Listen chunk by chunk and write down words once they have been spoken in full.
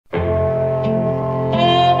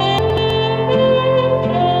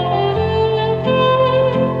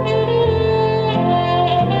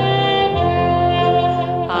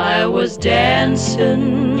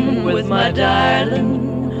dancing with my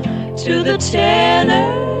darling to the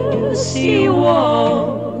Tennessee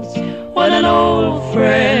waltz when an old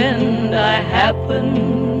friend I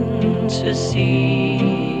happened to see.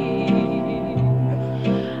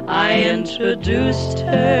 I introduced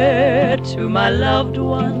her to my loved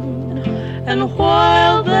one, and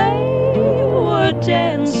while they were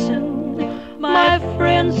dancing, my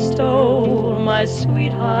friend stole my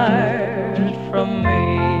sweetheart from me.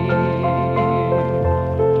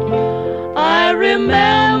 I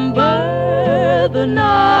remember the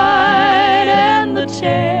night and the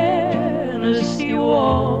Tennessee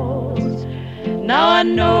waltz. Now I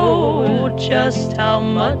know just how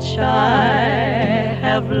much I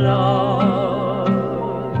have lost.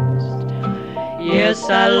 Yes,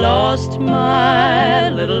 I lost my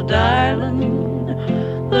little darling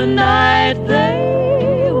the night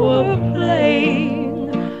they were playing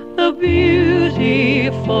the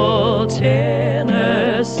beautiful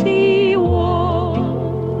Tennessee waltz.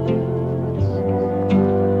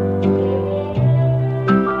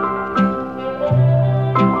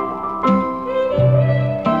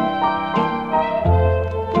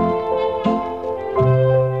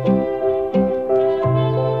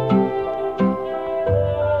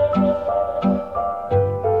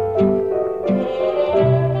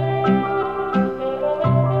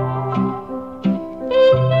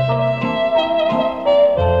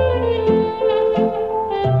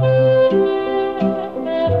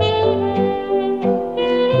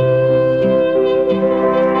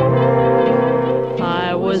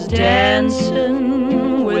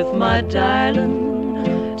 Dancing with my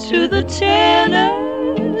darling to the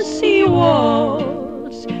Tennessee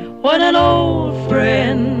waltz when an old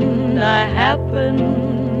friend I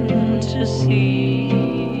happened to see.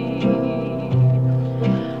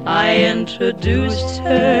 I introduced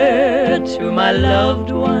her to my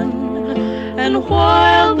loved one, and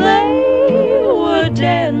while they were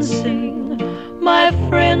dancing, my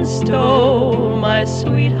friend stole my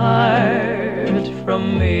sweetheart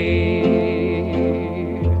from me.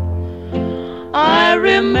 I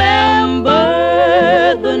remember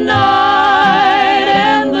the night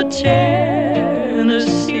and the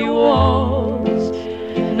Tennessee waltz.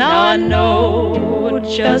 Now I know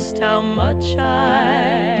just how much I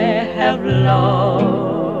have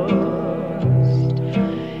lost.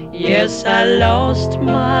 Yes, I lost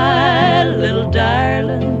my little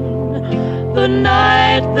darling the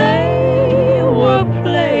night they were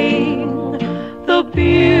playing the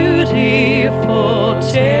beautiful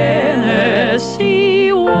Tennessee